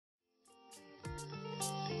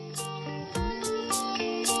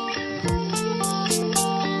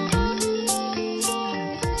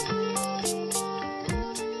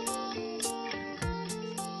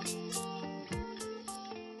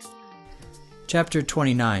Chapter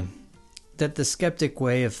 29. That the skeptic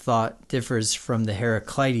way of thought differs from the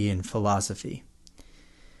Heraclitean philosophy.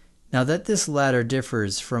 Now that this latter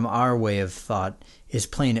differs from our way of thought is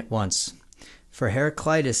plain at once, for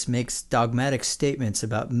Heraclitus makes dogmatic statements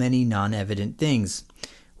about many non-evident things,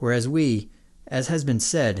 whereas we, as has been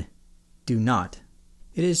said, do not.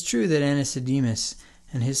 It is true that Anicedemus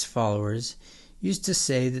and his followers used to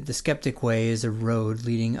say that the skeptic way is a road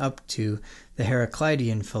leading up to the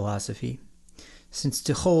Heraclitean philosophy, since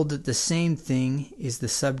to hold that the same thing is the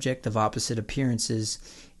subject of opposite appearances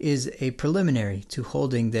is a preliminary to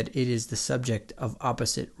holding that it is the subject of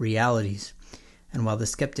opposite realities. And while the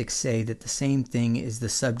skeptics say that the same thing is the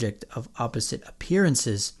subject of opposite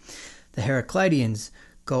appearances, the Heracliteans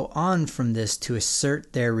go on from this to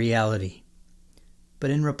assert their reality. But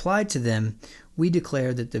in reply to them, we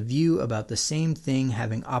declare that the view about the same thing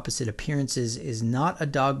having opposite appearances is not a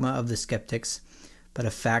dogma of the skeptics, but a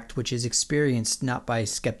fact which is experienced not by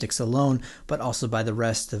skeptics alone, but also by the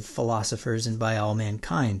rest of philosophers and by all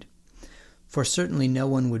mankind. For certainly no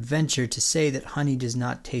one would venture to say that honey does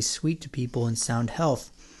not taste sweet to people in sound health,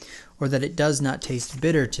 or that it does not taste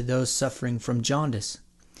bitter to those suffering from jaundice.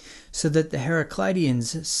 So that the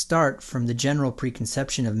Heracliteans start from the general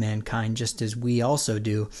preconception of mankind just as we also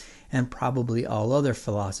do, and probably all other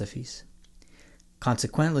philosophies.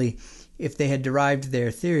 Consequently, if they had derived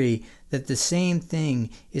their theory that the same thing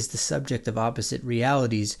is the subject of opposite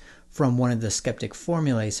realities from one of the skeptic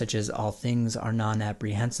formulae such as all things are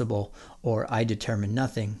non-apprehensible, or I determine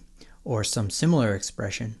nothing, or some similar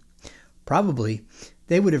expression, probably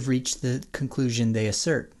they would have reached the conclusion they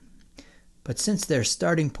assert. But since their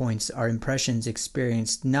starting points are impressions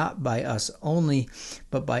experienced not by us only,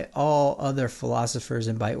 but by all other philosophers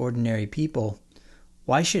and by ordinary people,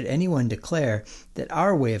 why should anyone declare that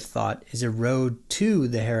our way of thought is a road to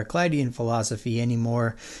the Heraclitean philosophy any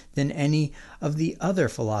more than any of the other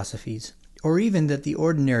philosophies, or even that the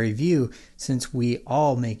ordinary view, since we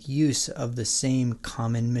all make use of the same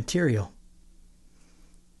common material?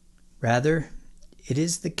 Rather, it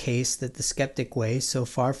is the case that the skeptic way, so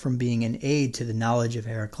far from being an aid to the knowledge of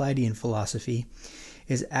Heraclitean philosophy,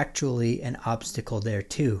 is actually an obstacle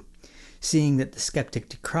thereto, seeing that the skeptic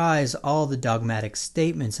decries all the dogmatic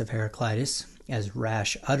statements of Heraclitus as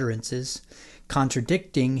rash utterances,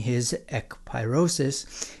 contradicting his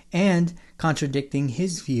ekpyrosis, and contradicting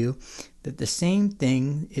his view that the same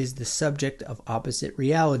thing is the subject of opposite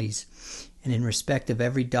realities, and in respect of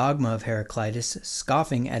every dogma of Heraclitus,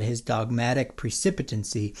 scoffing at his dogmatic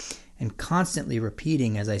precipitancy, and constantly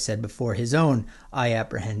repeating, as I said before, his own I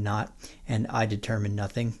apprehend not, and I determine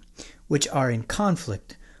nothing, which are in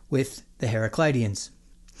conflict with the Heracliteans.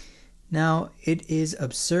 Now, it is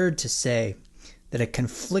absurd to say that a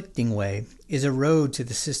conflicting way is a road to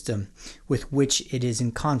the system with which it is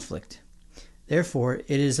in conflict. Therefore,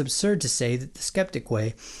 it is absurd to say that the skeptic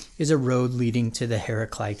way is a road leading to the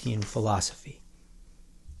Heraclitean philosophy.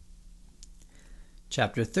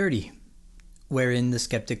 Chapter 30, wherein the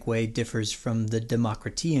skeptic way differs from the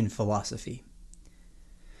Democritean philosophy.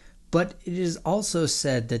 But it is also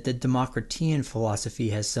said that the Democritean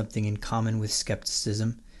philosophy has something in common with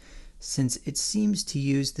skepticism, since it seems to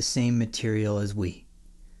use the same material as we.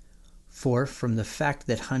 For, from the fact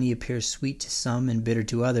that honey appears sweet to some and bitter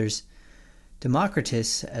to others,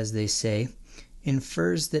 Democritus, as they say,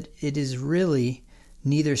 infers that it is really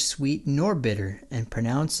neither sweet nor bitter, and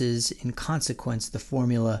pronounces in consequence the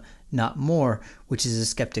formula not more, which is a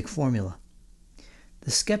skeptic formula.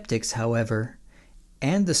 The skeptics, however,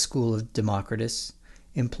 and the school of Democritus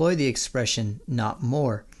employ the expression not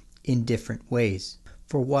more in different ways.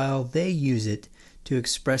 For while they use it to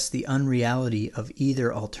express the unreality of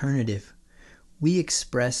either alternative, we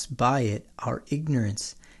express by it our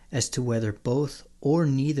ignorance as to whether both or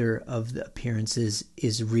neither of the appearances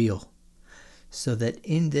is real, so that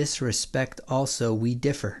in this respect also we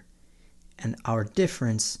differ, and our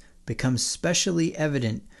difference becomes specially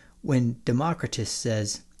evident when Democritus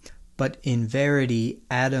says, but in verity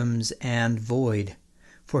atoms and void,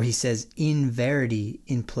 for he says in verity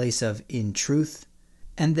in place of in truth,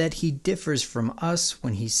 and that he differs from us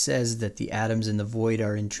when he says that the atoms and the void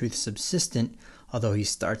are in truth subsistent, although he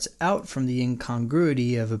starts out from the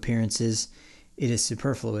incongruity of appearances, it is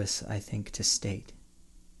superfluous, I think, to state.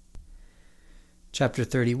 Chapter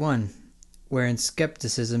 31, wherein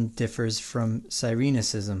skepticism differs from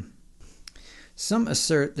Pyrrhonism. Some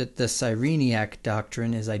assert that the Cyreniac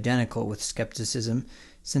doctrine is identical with skepticism,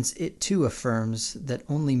 since it too affirms that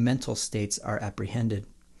only mental states are apprehended.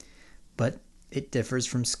 But it differs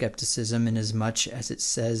from skepticism inasmuch as it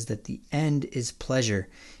says that the end is pleasure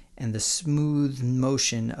and the smooth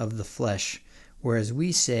motion of the flesh, whereas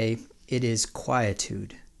we say it is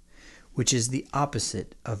quietude, which is the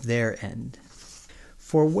opposite of their end.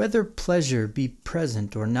 For whether pleasure be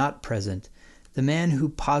present or not present, the man who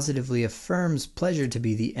positively affirms pleasure to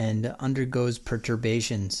be the end undergoes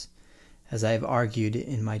perturbations, as I have argued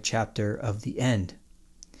in my chapter of the end.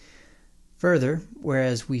 Further,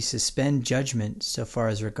 whereas we suspend judgment so far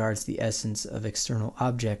as regards the essence of external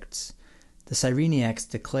objects, the Cyrenaics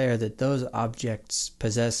declare that those objects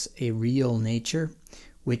possess a real nature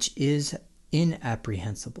which is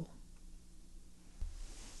inapprehensible.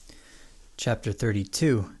 Chapter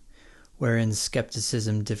 32, wherein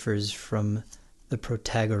skepticism differs from the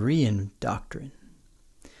Protagorean doctrine.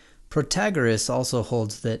 Protagoras also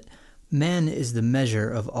holds that man is the measure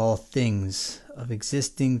of all things, of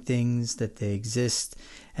existing things that they exist,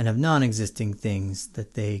 and of non-existing things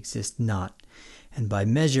that they exist not. And by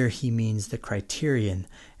measure he means the criterion,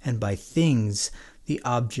 and by things the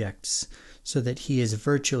objects, so that he is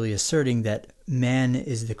virtually asserting that man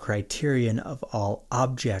is the criterion of all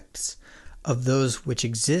objects, of those which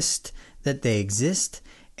exist, that they exist,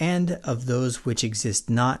 and of those which exist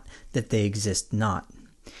not, that they exist not.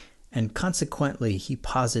 And consequently he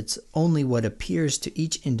posits only what appears to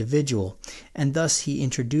each individual, and thus he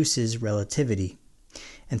introduces relativity.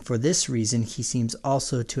 And for this reason he seems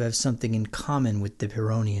also to have something in common with the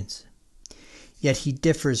Pyrrhonians. Yet he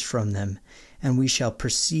differs from them, and we shall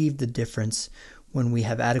perceive the difference when we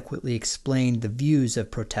have adequately explained the views of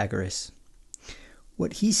Protagoras.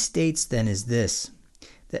 What he states then is this,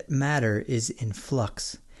 that matter is in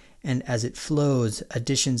flux, and as it flows,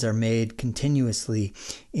 additions are made continuously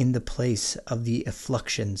in the place of the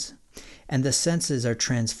effluxions, and the senses are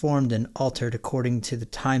transformed and altered according to the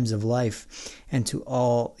times of life and to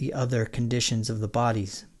all the other conditions of the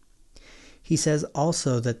bodies. He says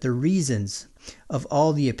also that the reasons of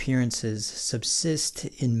all the appearances subsist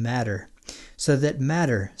in matter, so that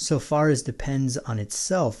matter, so far as depends on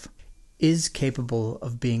itself, is capable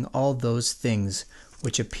of being all those things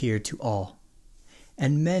which appear to all.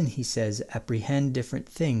 And men, he says, apprehend different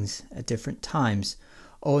things at different times,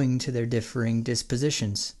 owing to their differing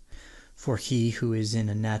dispositions. For he who is in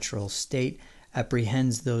a natural state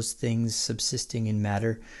apprehends those things subsisting in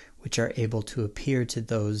matter which are able to appear to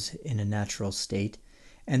those in a natural state,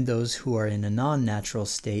 and those who are in a non-natural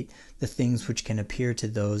state, the things which can appear to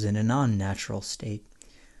those in a non-natural state.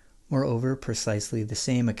 Moreover, precisely the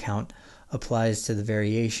same account applies to the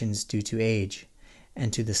variations due to age,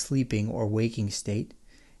 and to the sleeping or waking state,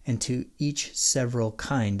 and to each several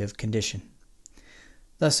kind of condition.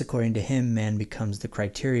 Thus, according to him, man becomes the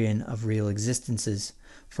criterion of real existences,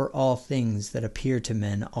 for all things that appear to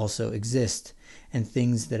men also exist, and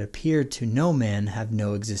things that appear to no man have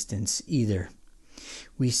no existence either.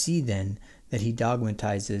 We see, then, that he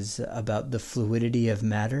dogmatizes about the fluidity of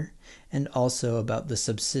matter, and also about the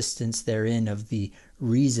subsistence therein of the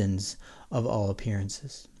reasons of all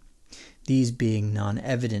appearances, these being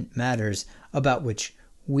non-evident matters about which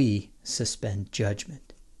we suspend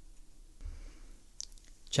judgment.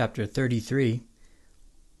 Chapter 33,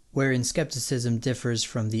 wherein skepticism differs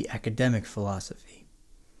from the academic philosophy.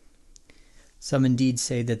 Some indeed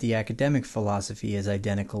say that the academic philosophy is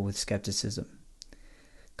identical with skepticism.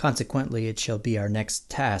 Consequently, it shall be our next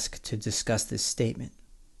task to discuss this statement.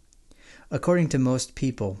 According to most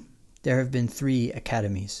people, there have been 3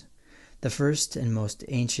 academies. The first and most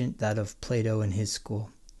ancient, that of Plato and his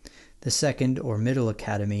school. The second, or middle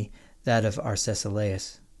academy, that of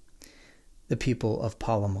Arcesilaus, the people of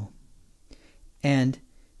Polemo, and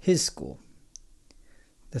his school.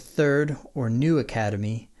 The third, or new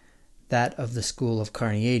academy, that of the school of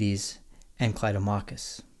Carneades and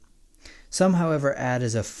Clitomachus. Some, however, add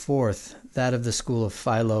as a fourth that of the school of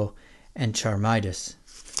Philo and Charmides,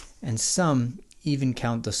 and some even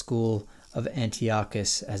count the school of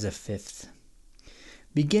Antiochus as a fifth.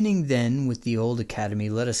 Beginning then with the old academy,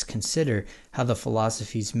 let us consider how the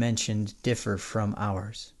philosophies mentioned differ from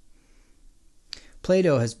ours.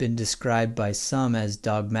 Plato has been described by some as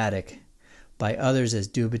dogmatic, by others as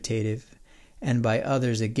dubitative, and by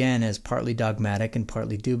others again as partly dogmatic and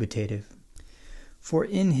partly dubitative. For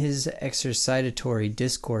in his exercitatory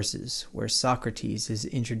discourses, where Socrates is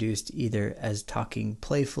introduced either as talking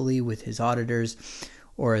playfully with his auditors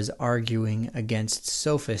or as arguing against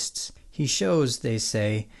sophists, he shows, they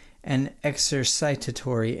say, an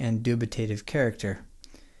exercitatory and dubitative character,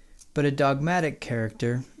 but a dogmatic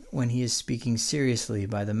character when he is speaking seriously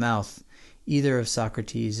by the mouth, either of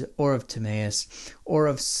Socrates or of Timaeus or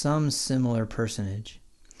of some similar personage.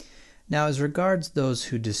 Now, as regards those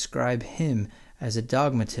who describe him as a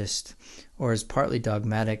dogmatist, or as partly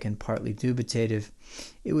dogmatic and partly dubitative,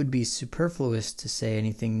 it would be superfluous to say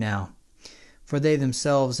anything now. for they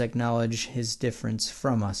themselves acknowledge his difference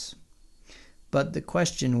from us. But the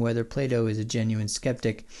question whether Plato is a genuine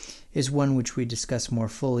skeptic is one which we discuss more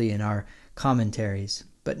fully in our commentaries,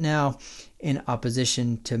 but now in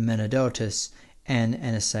opposition to Menodotus and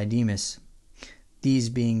Anaxidemus, these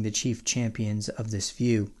being the chief champions of this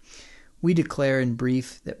view. We declare in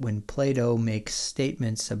brief that when Plato makes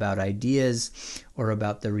statements about ideas, or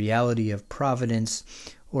about the reality of providence,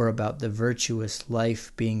 or about the virtuous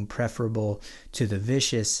life being preferable to the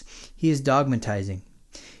vicious, he is dogmatizing.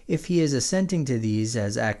 If he is assenting to these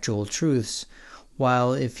as actual truths,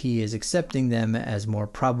 while if he is accepting them as more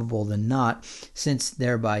probable than not, since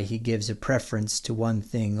thereby he gives a preference to one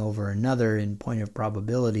thing over another in point of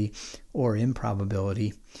probability or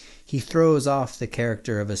improbability, he throws off the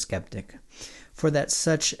character of a skeptic. For that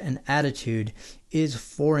such an attitude is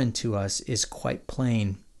foreign to us is quite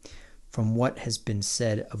plain from what has been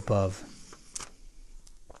said above.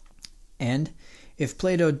 And if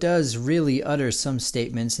Plato does really utter some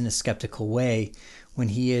statements in a skeptical way, when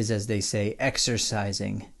he is, as they say,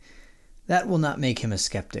 exercising, that will not make him a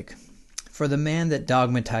skeptic. For the man that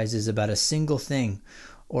dogmatizes about a single thing,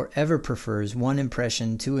 or ever prefers one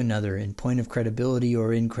impression to another in point of credibility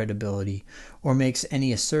or incredibility, or makes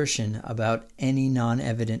any assertion about any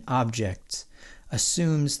non-evident objects,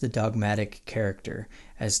 assumes the dogmatic character,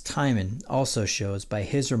 as Timon also shows by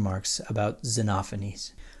his remarks about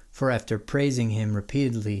Xenophanes. For after praising him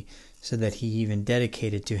repeatedly, so that he even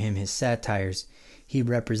dedicated to him his satires, he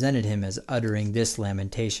represented him as uttering this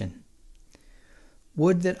lamentation: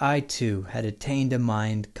 "Would that I too had attained a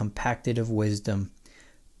mind compacted of wisdom,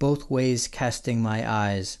 both ways casting my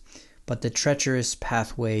eyes, but the treacherous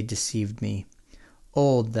pathway deceived me.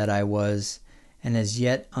 Old that I was, and as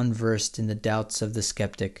yet unversed in the doubts of the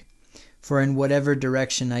skeptic. For in whatever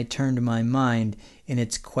direction I turned my mind in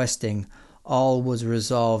its questing, all was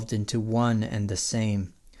resolved into one and the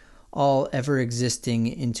same, all ever existing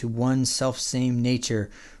into one self-same nature,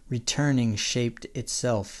 returning shaped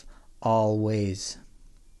itself all ways."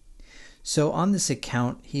 So on this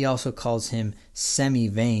account he also calls him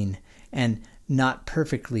semi-vain, and not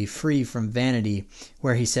perfectly free from vanity,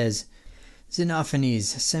 where he says, "Xenophanes,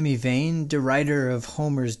 semi-vain, derider of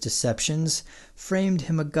Homer's deceptions, framed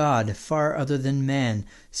him a god far other than man,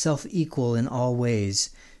 self-equal in all ways,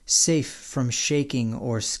 safe from shaking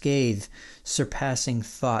or scathe, surpassing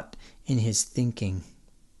thought in his thinking."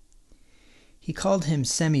 He called him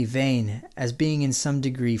semi-vain, as being in some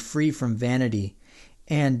degree free from vanity,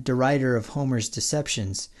 and derider of Homer's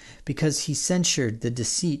deceptions, because he censured the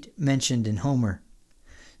deceit mentioned in Homer.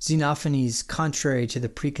 Xenophanes, contrary to the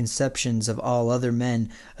preconceptions of all other men,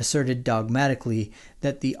 asserted dogmatically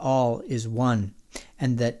that the all is one,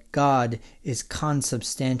 and that God is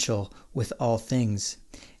consubstantial with all things,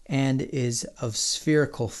 and is of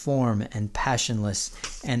spherical form and passionless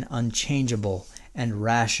and unchangeable and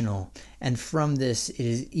rational, and from this it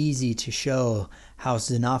is easy to show how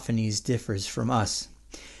Xenophanes differs from us.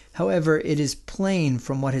 However, it is plain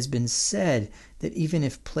from what has been said that even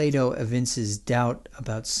if Plato evinces doubt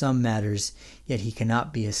about some matters, yet he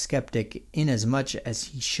cannot be a skeptic, inasmuch as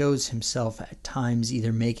he shows himself at times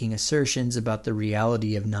either making assertions about the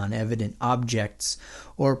reality of non-evident objects,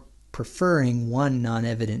 or preferring one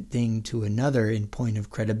non-evident thing to another in point of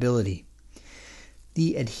credibility.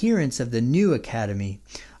 The adherents of the new academy,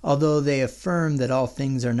 although they affirm that all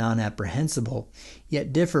things are non-apprehensible,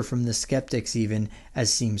 yet differ from the skeptics even,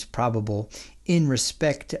 as seems probable, in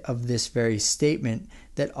respect of this very statement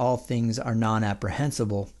that all things are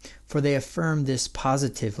non-apprehensible, for they affirm this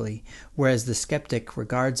positively, whereas the skeptic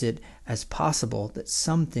regards it as possible that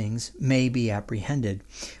some things may be apprehended.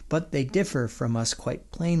 But they differ from us quite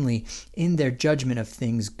plainly in their judgment of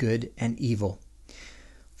things good and evil.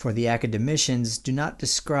 For the academicians do not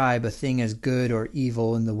describe a thing as good or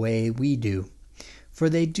evil in the way we do, for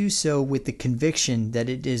they do so with the conviction that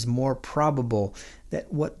it is more probable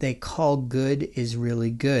that what they call good is really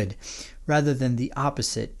good, rather than the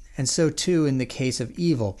opposite, and so too in the case of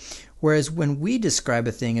evil, whereas when we describe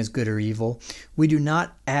a thing as good or evil, we do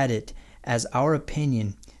not add it as our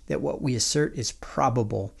opinion that what we assert is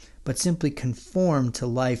probable, but simply conform to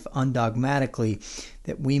life undogmatically,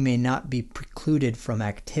 that we may not be precluded from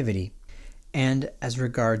activity. And as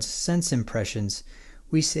regards sense impressions,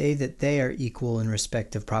 we say that they are equal in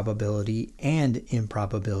respect of probability and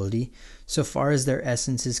improbability, so far as their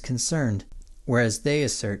essence is concerned, whereas they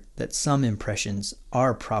assert that some impressions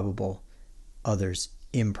are probable, others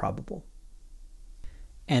improbable.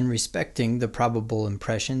 And respecting the probable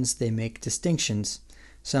impressions, they make distinctions.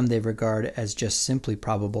 Some they regard as just simply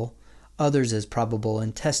probable, others as probable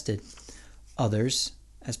and tested, others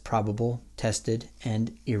as probable, tested,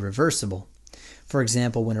 and irreversible. For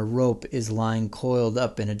example, when a rope is lying coiled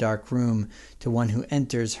up in a dark room, to one who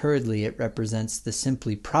enters hurriedly it represents the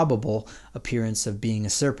simply probable appearance of being a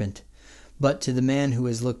serpent. But to the man who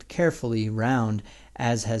has looked carefully round,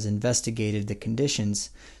 as has investigated the conditions,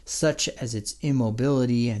 such as its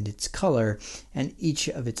immobility and its color, and each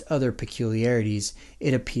of its other peculiarities,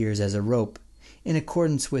 it appears as a rope, in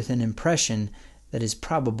accordance with an impression that is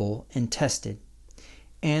probable and tested.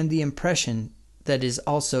 And the impression that is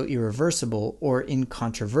also irreversible or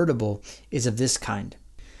incontrovertible is of this kind.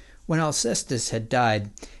 When Alcestis had died,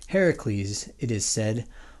 Heracles, it is said,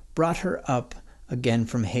 brought her up again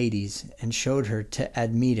from Hades and showed her to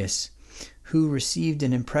Admetus, who received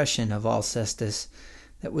an impression of Alcestis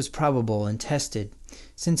that was probable and tested.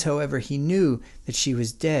 Since, however, he knew that she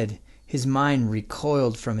was dead, his mind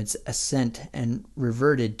recoiled from its assent and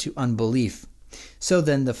reverted to unbelief. So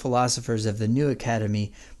then the philosophers of the new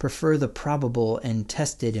academy prefer the probable and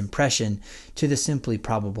tested impression to the simply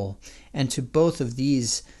probable, and to both of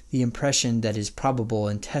these the impression that is probable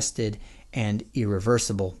and tested and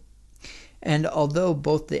irreversible. And although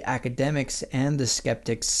both the academics and the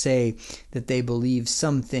skeptics say that they believe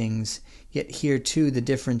some things, yet here too the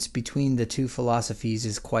difference between the two philosophies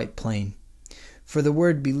is quite plain. For the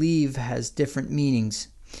word believe has different meanings.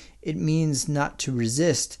 It means not to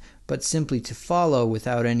resist, but simply to follow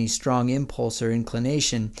without any strong impulse or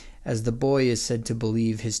inclination, as the boy is said to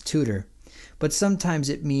believe his tutor. But sometimes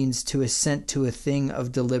it means to assent to a thing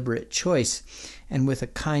of deliberate choice, and with a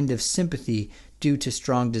kind of sympathy due to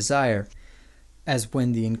strong desire, as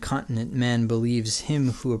when the incontinent man believes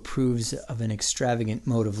him who approves of an extravagant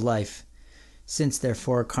mode of life. Since,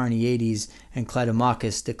 therefore, Carneades and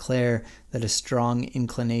Clitomachus declare that a strong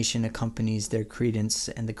inclination accompanies their credence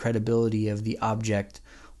and the credibility of the object,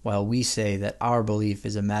 while we say that our belief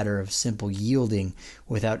is a matter of simple yielding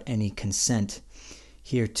without any consent,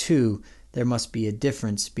 here too there must be a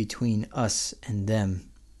difference between us and them.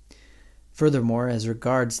 Furthermore, as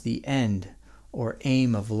regards the end or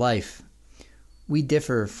aim of life, we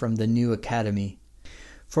differ from the new academy.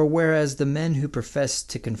 For whereas the men who profess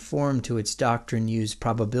to conform to its doctrine use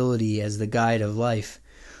probability as the guide of life,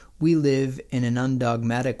 we live in an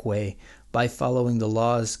undogmatic way by following the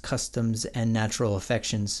laws, customs, and natural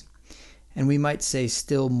affections. And we might say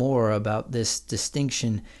still more about this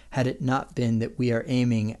distinction had it not been that we are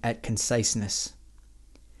aiming at conciseness.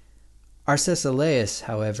 Arcesilaus,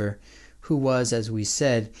 however, who was, as we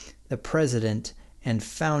said, the president and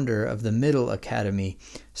founder of the Middle Academy,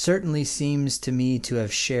 certainly seems to me to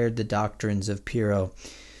have shared the doctrines of Pyrrho,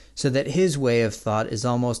 so that his way of thought is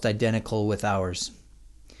almost identical with ours.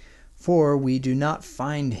 For we do not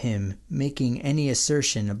find him making any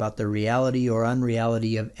assertion about the reality or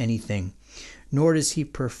unreality of anything, nor does he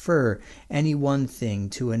prefer any one thing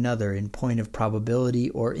to another in point of probability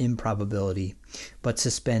or improbability, but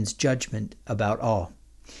suspends judgment about all.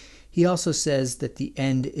 He also says that the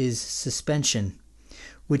end is suspension,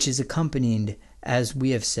 which is accompanied, as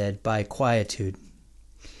we have said, by quietude.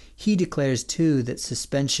 He declares too that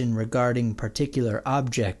suspension regarding particular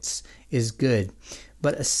objects is good,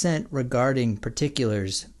 but assent regarding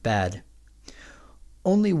particulars bad.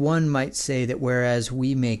 Only one might say that whereas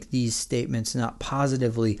we make these statements not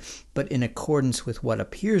positively, but in accordance with what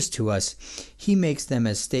appears to us, he makes them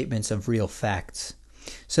as statements of real facts,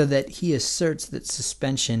 so that he asserts that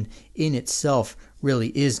suspension in itself really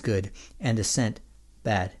is good, and assent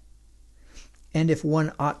bad. And if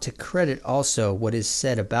one ought to credit also what is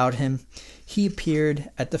said about him, he appeared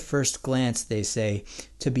at the first glance, they say,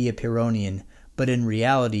 to be a Pyrrhonian, but in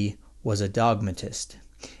reality was a dogmatist.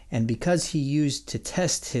 And because he used to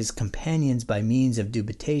test his companions by means of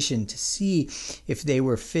dubitation to see if they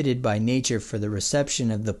were fitted by nature for the reception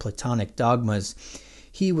of the Platonic dogmas,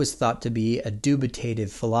 he was thought to be a dubitative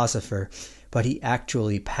philosopher, but he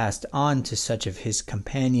actually passed on to such of his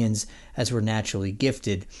companions as were naturally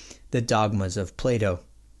gifted the dogmas of Plato.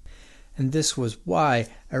 And this was why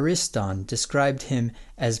Ariston described him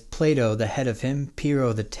as Plato the head of him,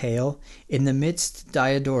 Pyrrho the tail, in the midst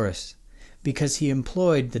Diodorus, because he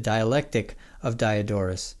employed the dialectic of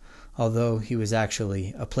Diodorus, although he was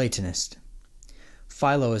actually a Platonist.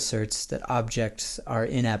 Philo asserts that objects are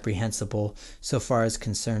inapprehensible so far as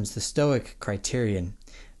concerns the Stoic criterion,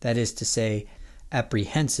 that is to say,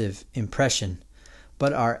 apprehensive impression,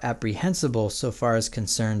 but are apprehensible so far as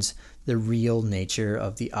concerns the real nature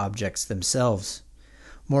of the objects themselves.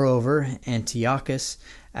 Moreover, Antiochus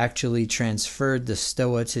actually transferred the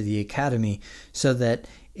Stoa to the Academy, so that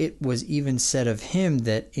it was even said of him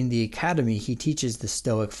that in the Academy he teaches the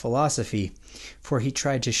Stoic philosophy, for he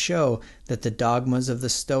tried to show that the dogmas of the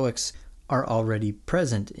Stoics are already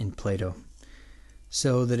present in Plato.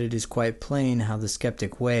 so that it is quite plain how the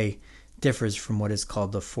skeptic way differs from what is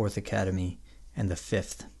called the Fourth Academy and the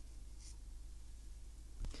Fifth.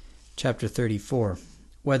 Chapter 34.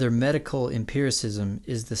 Whether medical empiricism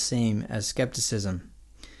is the same as skepticism.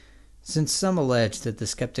 Since some allege that the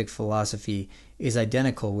skeptic philosophy is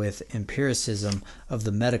identical with empiricism of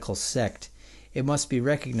the medical sect, it must be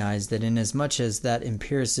recognized that inasmuch as that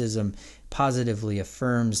empiricism positively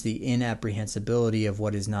affirms the inapprehensibility of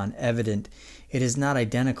what is non-evident, it is not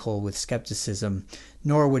identical with skepticism,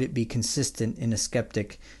 nor would it be consistent in a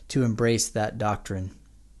skeptic to embrace that doctrine.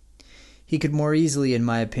 He could more easily, in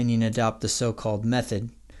my opinion, adopt the so-called method,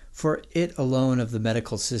 for it alone of the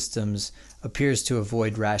medical systems appears to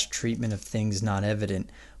avoid rash treatment of things not evident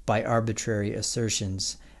by arbitrary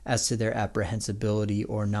assertions as to their apprehensibility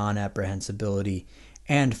or non-apprehensibility,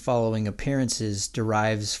 and following appearances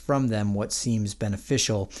derives from them what seems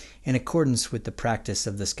beneficial in accordance with the practice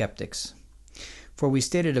of the skeptics. For we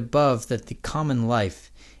stated above that the common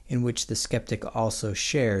life, in which the skeptic also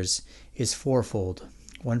shares, is fourfold,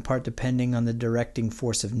 one part depending on the directing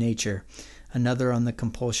force of nature, another on the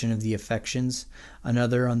compulsion of the affections,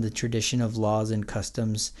 another on the tradition of laws and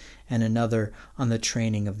customs, and another on the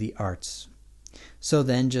training of the arts. So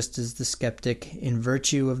then, just as the skeptic, in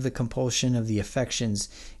virtue of the compulsion of the affections,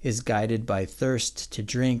 is guided by thirst to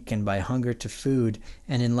drink and by hunger to food,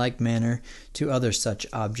 and in like manner to other such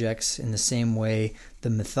objects, in the same way the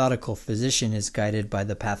methodical physician is guided by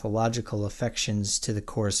the pathological affections to the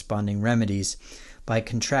corresponding remedies, by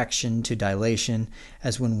contraction to dilation,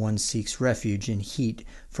 as when one seeks refuge in heat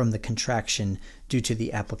from the contraction due to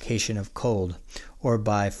the application of cold, or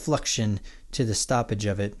by fluxion to the stoppage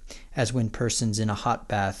of it, as when persons in a hot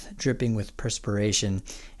bath, dripping with perspiration,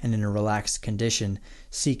 and in a relaxed condition,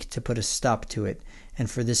 seek to put a stop to it, and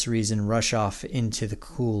for this reason rush off into the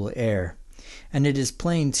cool air. And it is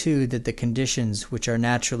plain, too, that the conditions which are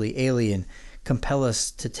naturally alien compel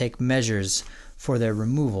us to take measures for their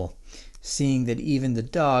removal, seeing that even the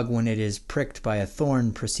dog, when it is pricked by a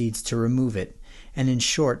thorn, proceeds to remove it, and in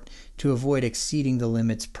short, to avoid exceeding the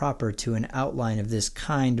limits proper to an outline of this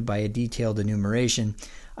kind by a detailed enumeration,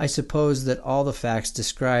 I suppose that all the facts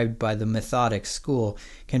described by the methodic school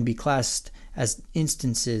can be classed as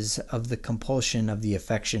instances of the compulsion of the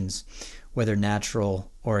affections, whether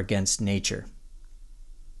natural or against nature.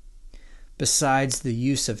 Besides, the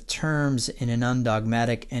use of terms in an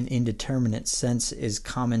undogmatic and indeterminate sense is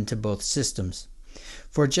common to both systems.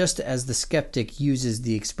 For just as the skeptic uses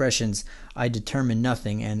the expressions, I determine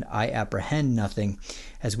nothing and I apprehend nothing,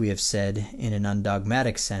 as we have said, in an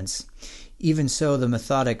undogmatic sense, even so the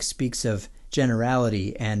methodic speaks of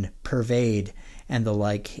generality and pervade and the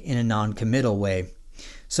like in a non-committal way.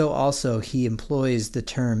 So also he employs the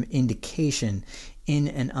term indication in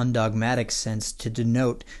an undogmatic sense to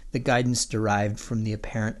denote the guidance derived from the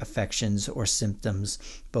apparent affections or symptoms,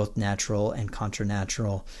 both natural and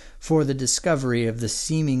contranatural, for the discovery of the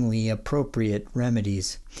seemingly appropriate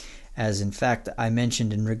remedies, as in fact I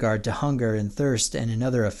mentioned in regard to hunger and thirst and in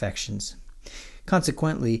other affections.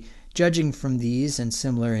 Consequently, judging from these and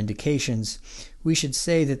similar indications, we should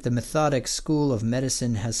say that the methodic school of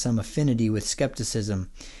medicine has some affinity with skepticism,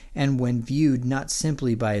 and when viewed not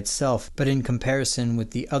simply by itself, but in comparison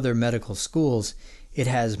with the other medical schools, it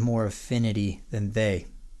has more affinity than they.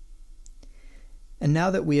 And now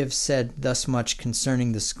that we have said thus much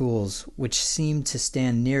concerning the schools, which seem to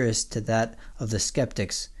stand nearest to that of the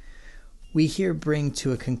skeptics, we here bring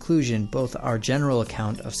to a conclusion both our general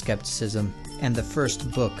account of skepticism and the first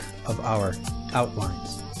book of our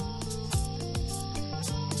outlines.